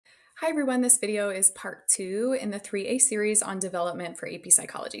Hi everyone, this video is part 2 in the 3A series on development for AP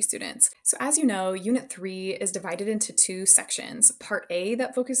Psychology students. So as you know, Unit 3 is divided into two sections, Part A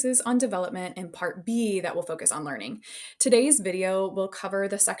that focuses on development and Part B that will focus on learning. Today's video will cover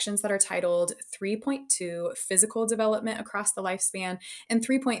the sections that are titled 3.2 Physical Development Across the Lifespan and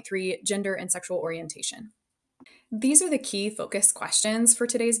 3.3 Gender and Sexual Orientation. These are the key focus questions for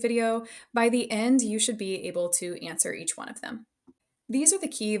today's video. By the end, you should be able to answer each one of them. These are the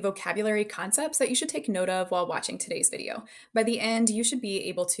key vocabulary concepts that you should take note of while watching today's video. By the end, you should be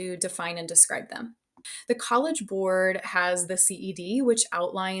able to define and describe them. The College Board has the CED, which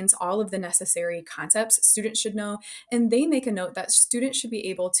outlines all of the necessary concepts students should know, and they make a note that students should be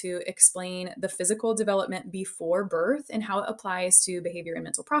able to explain the physical development before birth and how it applies to behavior and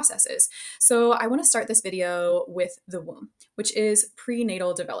mental processes. So I want to start this video with the womb, which is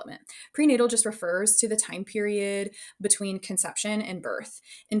prenatal development. Prenatal just refers to the time period between conception and birth,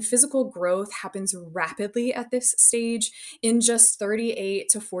 and physical growth happens rapidly at this stage. In just 38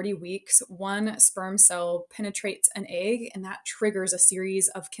 to 40 weeks, one sperm cell penetrates an egg, and that triggers a series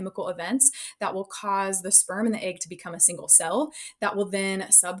of chemical events that will cause the sperm and the egg to become a single cell that will then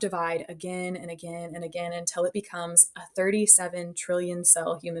subdivide again and again and again until it becomes a 37 trillion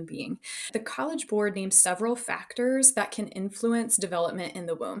cell human being. The College Board names several factors that can influence development in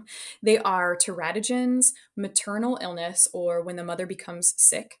the womb. They are teratogens, maternal illness, or when the mother becomes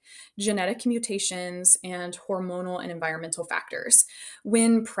sick, genetic mutations, and hormonal and environmental factors.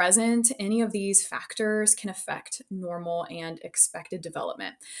 When present, any of these factors can affect normal and expected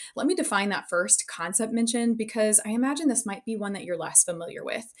development. Let me define that first concept mentioned because I imagine this might be one that you're less familiar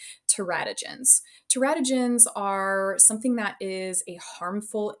with: teratogens. Teratogens are something that is a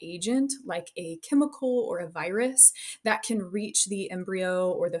harmful agent, like a chemical or a virus, that can reach the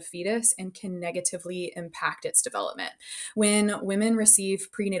embryo or the fetus and can negatively impact its development. When women receive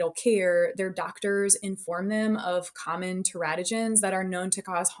prenatal care, their doctors inform them of common teratogens that are known to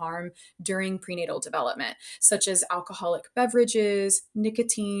cause harm during prenatal development, such as alcoholic beverages,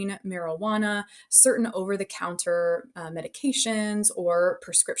 nicotine, marijuana, certain over-the-counter medications, or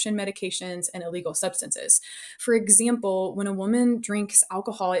prescription medications, and illegal substances. For example, when a woman drinks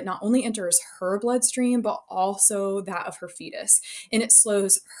alcohol, it not only enters her bloodstream, but also that of her fetus, and it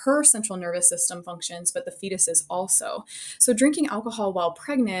slows her central nervous system functions, but the fetus's also. So drinking alcohol while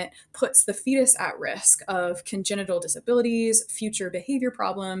pregnant puts the fetus at risk of congenital disabilities, future behavior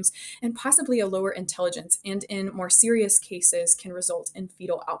problems, and possibly a lower intelligence, and in more serious cases can result in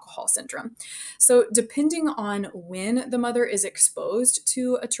fetal alcohol syndrome. So depending on when the mother is exposed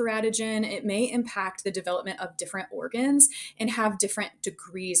to a teratogen, it may impact the development of different organs and have different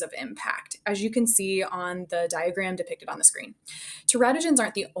degrees of impact, as you can see on the diagram depicted on the screen. Teratogens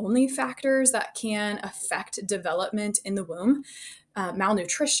aren't the only factors that can affect development in the womb.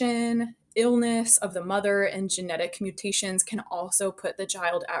 Malnutrition, illness of the mother, and genetic mutations can also put the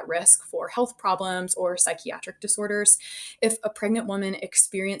child at risk for health problems or psychiatric disorders. If a pregnant woman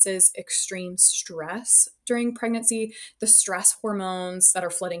experiences extreme stress during pregnancy, the stress hormones that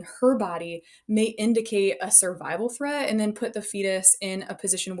are flooding her body may indicate a survival threat and then put the fetus in a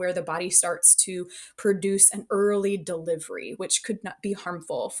position where the body starts to produce an early delivery, which could not be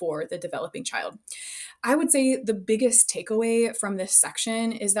harmful for the developing child. I would say the biggest takeaway from this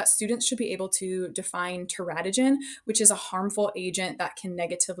section is that students should be able to define teratogen, which is a harmful agent that can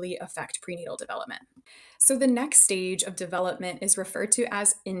negatively affect prenatal development. So the next stage of development is referred to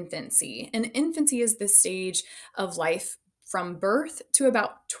as infancy. And infancy is the stage of life from birth to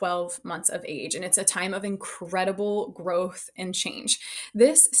about 12 months of age, and it's a time of incredible growth and change.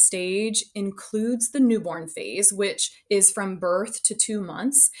 This stage includes the newborn phase, which is from birth to 2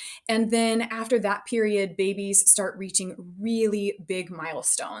 months, and then after that period, babies start reaching really big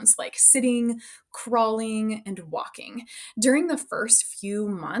milestones like sitting, crawling, and walking. During the first few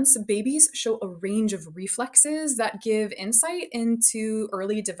months, babies show a range of reflexes that give insight into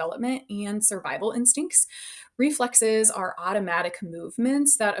early development and survival instincts. Reflexes are automatic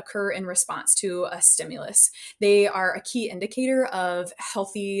movements that occur in response to a stimulus. They are a key indicator of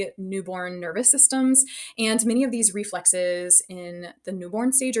healthy newborn nervous systems, and many of these reflexes in the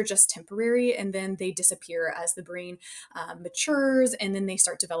newborn stage are just temporary, and then they disappear as the brain matures, and then they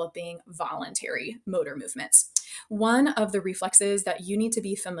start developing voluntary motor movements. One of the reflexes that you need to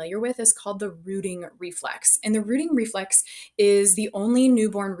be familiar with is called the rooting reflex. And the rooting reflex is the only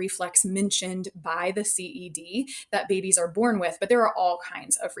newborn reflex mentioned by the CED, three that babies are born with, but there are all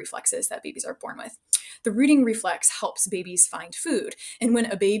kinds of reflexes that babies are born with. The rooting reflex helps babies find food. And when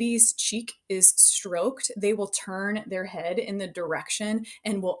a baby's cheek is stroked, they will turn their head in the direction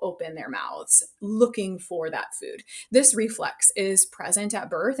and will open their mouths looking for that food. This reflex is present at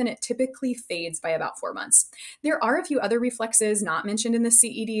birth and it typically fades by about 4 months. There are a few other reflexes not mentioned in the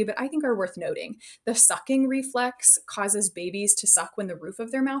CED, but I think are worth noting. The sucking reflex causes babies to suck when the roof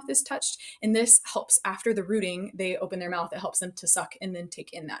of their mouth is touched, and this helps after the rooting, they open their mouth, it helps them to suck and then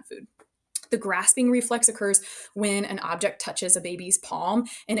take in that food. The grasping reflex occurs when an object touches a baby's palm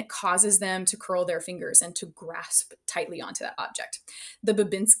and it causes them to curl their fingers and to grasp tightly onto that object. The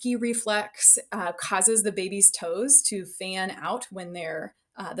Babinski reflex causes the baby's toes to fan out when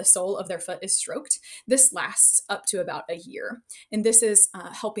the sole of their foot is stroked. This lasts up to about a year, and this is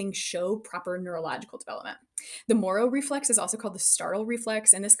helping show proper neurological development. The Moro reflex is also called the startle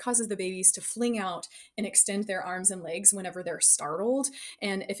reflex, and this causes the babies to fling out and extend their arms and legs whenever they're startled.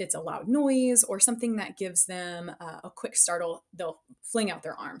 And if it's a loud noise or something that gives them a quick startle, they'll fling out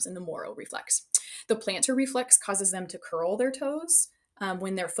their arms in the Moro reflex. The plantar reflex causes them to curl their toes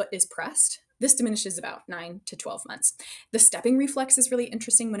when their foot is pressed. This diminishes about 9 to 12 months. The stepping reflex is really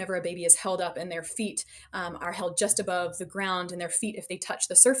interesting whenever a baby is held up and their feet are held just above the ground, and their feet, if they touch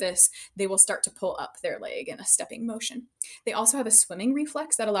the surface, they will start to pull up their leg in a stepping motion. They also have a swimming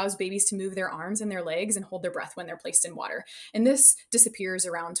reflex that allows babies to move their arms and their legs and hold their breath when they're placed in water. And this disappears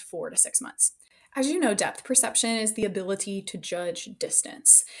around 4 to 6 months. As you know, depth perception is the ability to judge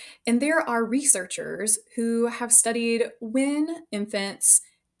distance. And there are researchers who have studied when infants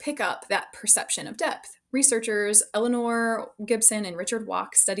pick up that perception of depth. Researchers Eleanor Gibson and Richard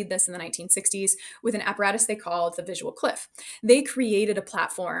Walk studied this in the 1960s with an apparatus they called the visual cliff. They created a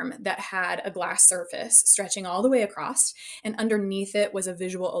platform that had a glass surface stretching all the way across, and underneath it was a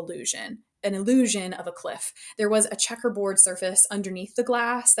visual illusion. An illusion of a cliff. There was a checkerboard surface underneath the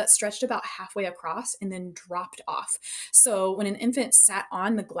glass that stretched about halfway across and then dropped off. So when an infant sat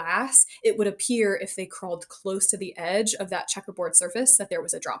on the glass, it would appear if they crawled close to the edge of that checkerboard surface that there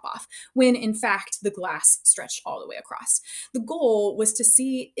was a drop off, when in fact the glass stretched all the way across. The goal was to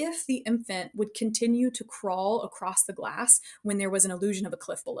see if the infant would continue to crawl across the glass when there was an illusion of a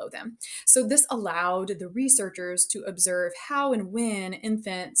cliff below them. So this allowed the researchers to observe how and when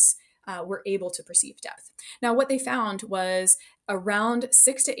infants were able to perceive depth. Now, what they found was around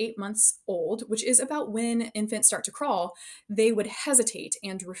 6 to 8 months old, which is about when infants start to crawl, they would hesitate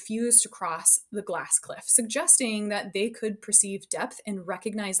and refuse to cross the glass cliff, suggesting that they could perceive depth and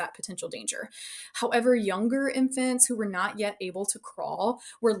recognize that potential danger. However, younger infants who were not yet able to crawl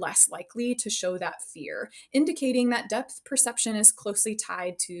were less likely to show that fear, indicating that depth perception is closely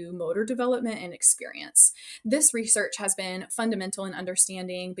tied to motor development and experience. This research has been fundamental in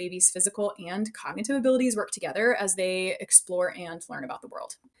understanding babies' physical and cognitive abilities work together as they explore and learn about the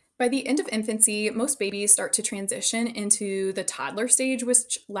world. By the end of infancy, most babies start to transition into the toddler stage,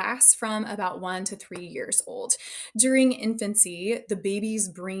 which lasts from about 1 to 3 years old. During infancy, the baby's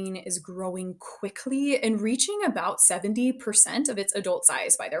brain is growing quickly and reaching about 70% of its adult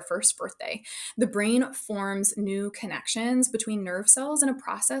size by their first birthday. The brain forms new connections between nerve cells in a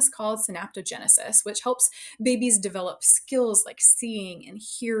process called synaptogenesis, which helps babies develop skills like seeing and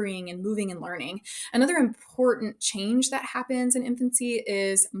hearing and moving and learning. Another important change that happens in infancy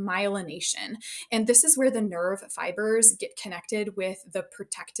is myelination. And this is where the nerve fibers get connected with the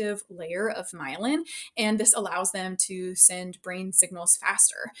protective layer of myelin, and this allows them to send brain signals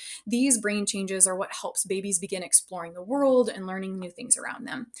faster. These brain changes are what helps babies begin exploring the world and learning new things around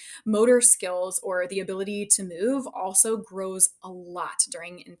them. Motor skills, or the ability to move, also grows a lot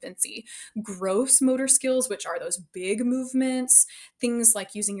during infancy. Gross motor skills, which are those big movements, things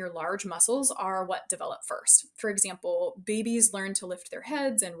like using your large muscles, are what develop first. For example, babies learn to lift their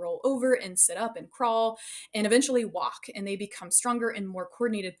heads and roll over and sit up and crawl and eventually walk, and they become stronger and more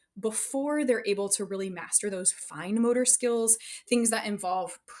coordinated before they're able to really master those fine motor skills. Things that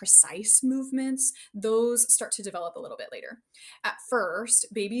involve precise movements, those start to develop a little bit later. At first,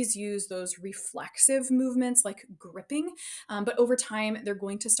 babies use those reflexive movements like gripping, but over time, they're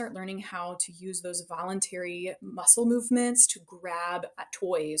going to start learning how to use those voluntary muscle movements to grab at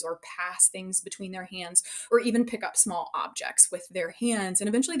toys or pass things between their hands, or even pick up small objects with their hands and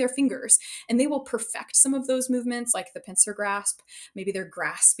eventually their fingers. And they will perfect some of those movements, like the pincer grasp. Maybe they're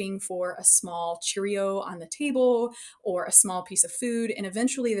grasping for a small Cheerio on the table or a small piece of food. And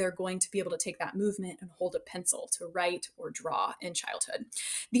eventually they're going to be able to take that movement and hold a pencil to write or draw in childhood.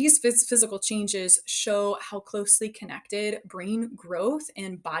 These physical changes show how closely connected brain growth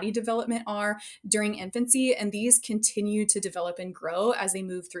and body development are during infancy, and these continue to develop and grow as they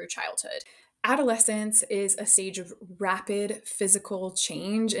move through childhood. Adolescence is a stage of rapid physical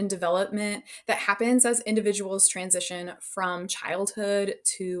change and development that happens as individuals transition from childhood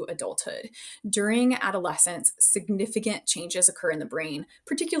to adulthood. During adolescence, significant changes occur in the brain,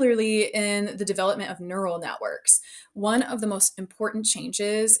 particularly in the development of neural networks. One of the most important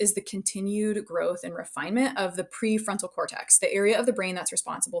changes is the continued growth and refinement of the prefrontal cortex, the area of the brain that's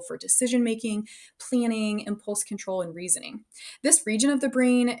responsible for decision making, planning, impulse control, and reasoning. This region of the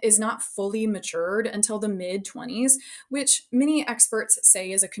brain is not fully matured until the mid 20s, which many experts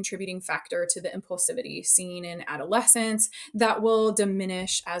say is a contributing factor to the impulsivity seen in adolescence that will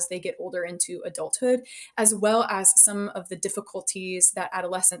diminish as they get older into adulthood, as well as some of the difficulties that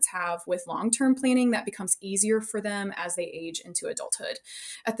adolescents have with long term planning that becomes easier for them as they age into adulthood.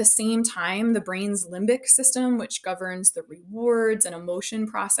 At the same time, the brain's limbic system, which governs the rewards and emotion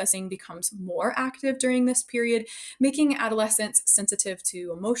processing, becomes more active during this period, making adolescents sensitive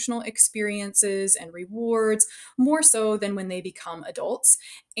to emotional experiences and rewards more so than when they become adults.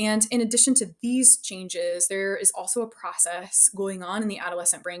 And in addition to these changes, there is also a process going on in the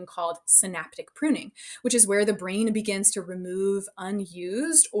adolescent brain called synaptic pruning, which is where the brain begins to remove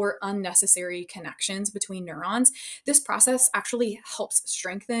unused or unnecessary connections between neurons. This process actually helps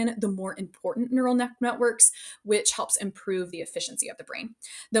strengthen the more important neural networks, which helps improve the efficiency of the brain.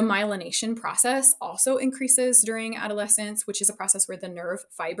 The myelination process also increases during adolescence, which is a process where the nerve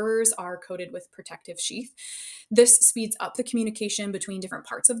fibers are coated with protective sheath. This speeds up the communication between different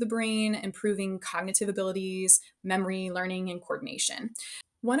parts of the brain, improving cognitive abilities, memory, learning, and coordination.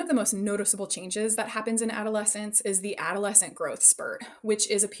 One of the most noticeable changes that happens in adolescence is the adolescent growth spurt, which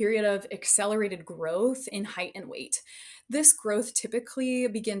is a period of accelerated growth in height and weight. This growth typically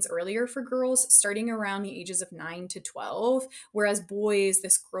begins earlier for girls, starting around the ages of 9 to 12, whereas boys,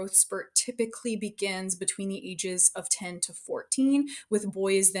 this growth spurt typically begins between the ages of 10 to 14, with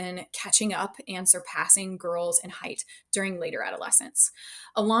boys then catching up and surpassing girls in height during later adolescence.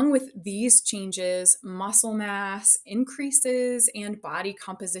 Along with these changes, muscle mass increases and body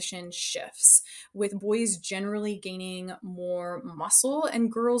composition shifts, with boys generally gaining more muscle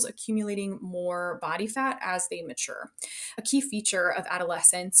and girls accumulating more body fat as they mature. A key feature of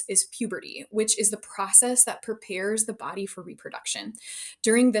adolescence is puberty, which is the process that prepares the body for reproduction.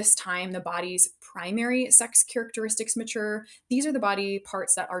 During this time, the body's primary sex characteristics mature. These are the body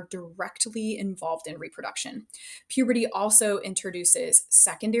parts that are directly involved in reproduction. Puberty also introduces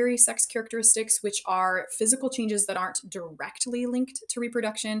secondary sex characteristics, which are physical changes that aren't directly linked to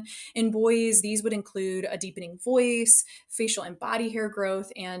reproduction. In boys, these would include a deepening voice, facial and body hair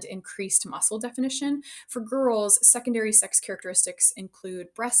growth, and increased muscle definition. For girls, secondary sex characteristics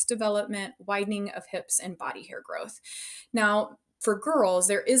include breast development, widening of hips, and body hair growth. Now, for girls,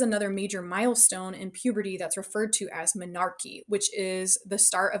 there is another major milestone in puberty that's referred to as menarche, which is the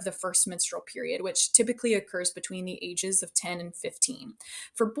start of the first menstrual period, which typically occurs between the ages of 10 and 15.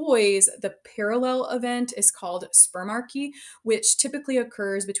 For boys, the parallel event is called spermarchy, which typically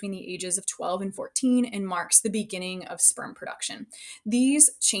occurs between the ages of 12 and 14 and marks the beginning of sperm production.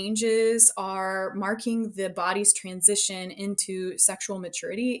 These changes are marking the body's transition into sexual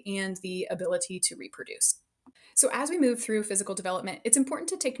maturity and the ability to reproduce. So, as we move through physical development, it's important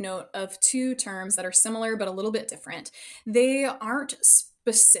to take note of two terms that are similar but a little bit different. They aren't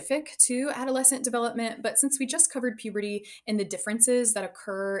specific to adolescent development, but since we just covered puberty and the differences that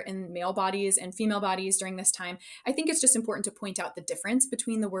occur in male bodies and female bodies during this time, I think it's just important to point out the difference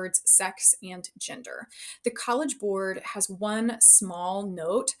between the words sex and gender. The College Board has one small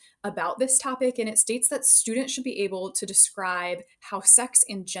note about this topic, and it states that students should be able to describe how sex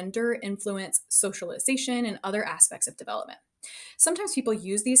and gender influence socialization and other aspects of development. Sometimes people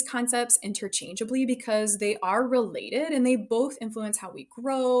use these concepts interchangeably because they are related and they both influence how we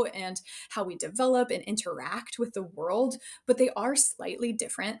grow and how we develop and interact with the world, but they are slightly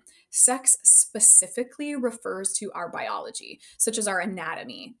different. Sex specifically refers to our biology, such as our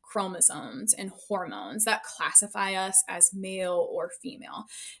anatomy, chromosomes, and hormones that classify us as male or female.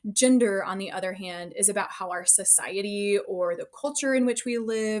 Gender, on the other hand, is about how our society or the culture in which we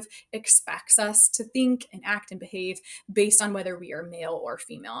live expects us to think and act and behave based on whether we are male or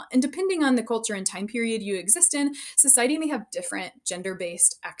female. And depending on the culture and time period you exist in, society may have different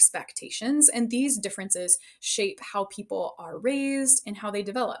gender-based expectations, and these differences shape how people are raised and how they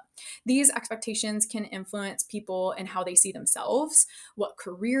develop. These expectations can influence people and how they see themselves, what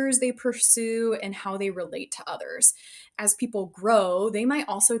careers they pursue, and how they relate to others. As people grow, they might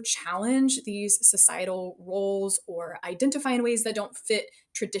also challenge these societal roles or identify in ways that don't fit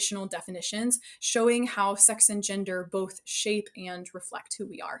traditional definitions, showing how sex and gender both shape and reflect who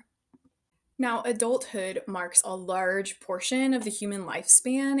we are. Now, adulthood marks a large portion of the human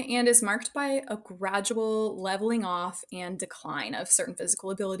lifespan and is marked by a gradual leveling off and decline of certain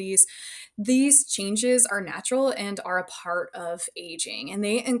physical abilities. These changes are natural and are a part of aging, and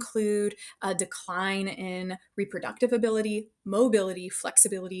they include a decline in reproductive ability, mobility,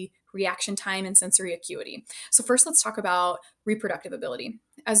 flexibility, reaction time, and sensory acuity. So, first, let's talk about reproductive ability.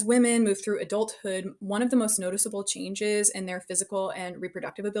 As women move through adulthood, one of the most noticeable changes in their physical and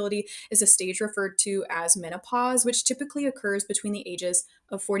reproductive ability is a stage referred to as menopause, which typically occurs between the ages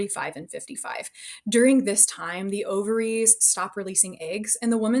of 45 and 55. During this time, the ovaries stop releasing eggs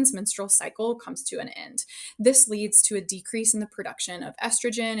and the woman's menstrual cycle comes to an end. This leads to a decrease in the production of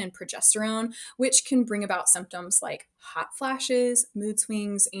estrogen and progesterone, which can bring about symptoms like hot flashes, mood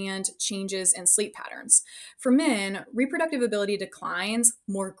swings, and changes in sleep patterns. For men, reproductive ability declines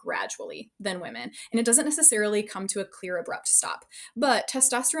more gradually than women, and it doesn't necessarily come to a clear, abrupt stop. But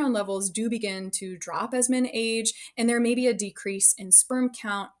testosterone levels do begin to drop as men age, and there may be a decrease in sperm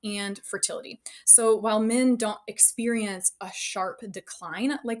count and fertility. So while men don't experience a sharp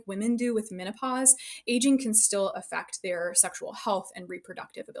decline like women do with menopause, aging can still affect their sexual health and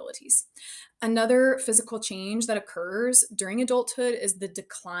reproductive abilities. Another physical change that occurs during adulthood is the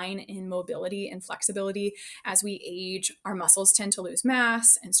decline in mobility and flexibility. As we age, our muscles tend to lose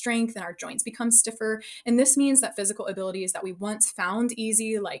mass and strength, and our joints become stiffer. And this means that physical abilities that we once found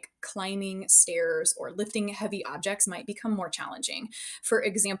easy, like climbing stairs or lifting heavy objects, might become more challenging. For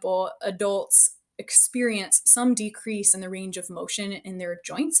example, adults experience some decrease in the range of motion in their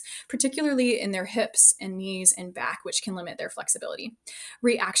joints, particularly in their hips and knees and back, which can limit their flexibility.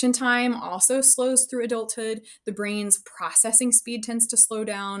 Reaction time also slows through adulthood. The brain's processing speed tends to slow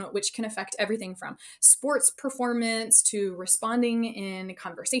down, which can affect everything from sports performance to responding in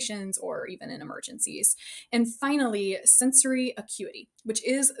conversations or even in emergencies. And finally, sensory acuity, which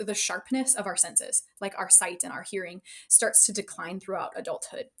is the sharpness of our senses, like our sight and our hearing, starts to decline throughout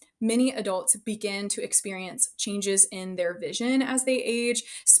adulthood. Many adults begin to experience changes in their vision as they age,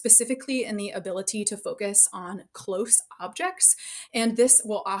 specifically in the ability to focus on close objects, and this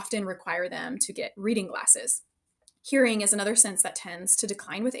will often require them to get reading glasses. Hearing is another sense that tends to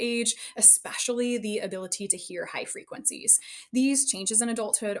decline with age, especially the ability to hear high frequencies. These changes in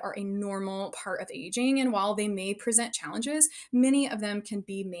adulthood are a normal part of aging, and while they may present challenges, many of them can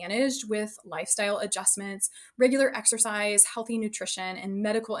be managed with lifestyle adjustments, regular exercise, healthy nutrition, and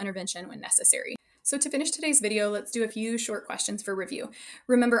medical intervention when necessary. So to finish today's video, let's do a few short questions for review.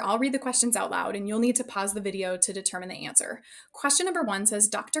 Remember, I'll read the questions out loud and you'll need to pause the video to determine the answer. Question number 1 says,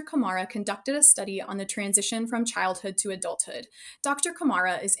 Dr. Kamara conducted a study on the transition from childhood to adulthood. Dr.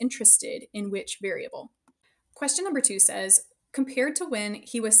 Kamara is interested in which variable? Question number 2 says, compared to when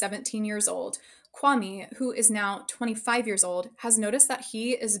he was 17 years old, Kwame, who is now 25 years old, has noticed that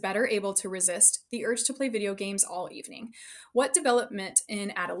he is better able to resist the urge to play video games all evening. What development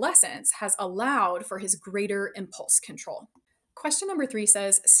in adolescence has allowed for his greater impulse control? Question number 3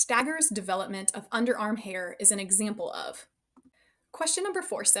 says, Stagger's development of underarm hair is an example of. Question number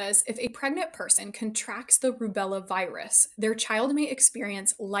 4 says, if a pregnant person contracts the rubella virus, their child may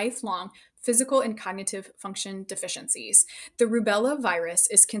experience lifelong physical and cognitive function deficiencies. The rubella virus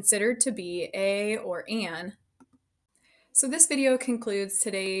is considered to be a or an. So this video concludes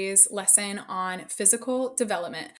today's lesson on physical development.